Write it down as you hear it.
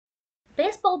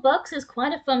Baseball Bugs is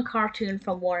quite a fun cartoon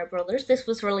from Warner Brothers. This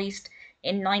was released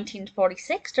in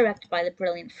 1946, directed by the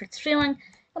brilliant Fritz Freleng,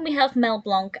 and we have Mel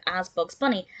Blanc as Bugs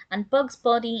Bunny. And Bugs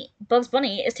Bunny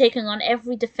is taking on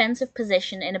every defensive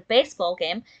position in a baseball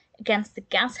game against the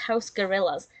Gas House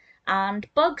Gorillas.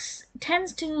 And Bugs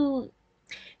tends to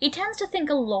think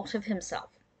a lot of himself.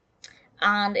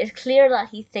 And it's clear that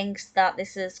he thinks that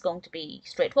this is going to be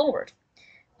straightforward.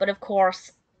 But of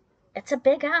course, it's a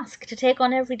big ask to take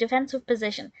on every defensive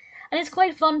position. And it's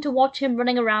quite fun to watch him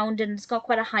running around, and it's got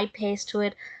quite a high pace to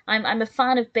it. I'm a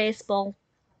fan of baseball,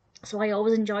 so I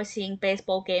always enjoy seeing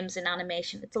baseball games in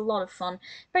animation. It's a lot of fun.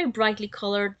 Very brightly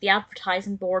coloured, the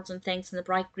advertising boards and things, and the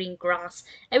bright green grass.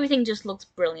 Everything just looks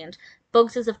brilliant.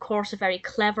 Bugs is, of course, a very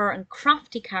clever and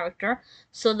crafty character,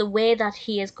 so the way that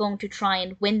he is going to try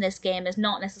and win this game is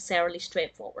not necessarily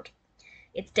straightforward.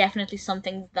 It's definitely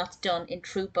something that's done in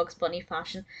true Bugs Bunny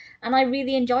fashion, and I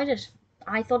really enjoyed it.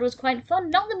 I thought it was quite fun.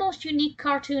 Not the most unique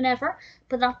cartoon ever,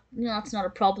 but that's not a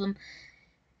problem.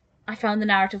 I found the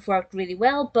narrative worked really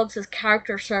well. Bugs'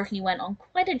 character certainly went on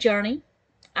quite a journey,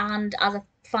 and as a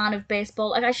fan of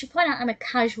baseball, I should point out I'm a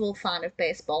casual fan of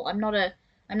baseball. I'm not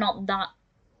that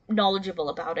knowledgeable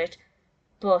about it,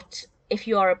 but if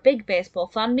you are a big baseball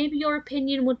fan, maybe your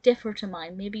opinion would differ to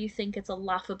mine. Maybe you think it's a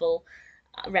laughable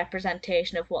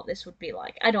representation of what this would be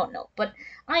like. I don't know, but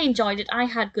I enjoyed it. I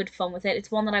had good fun with it. It's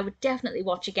one that I would definitely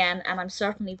watch again, and I'm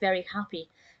certainly very happy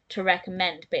to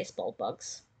recommend Baseball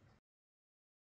Bugs.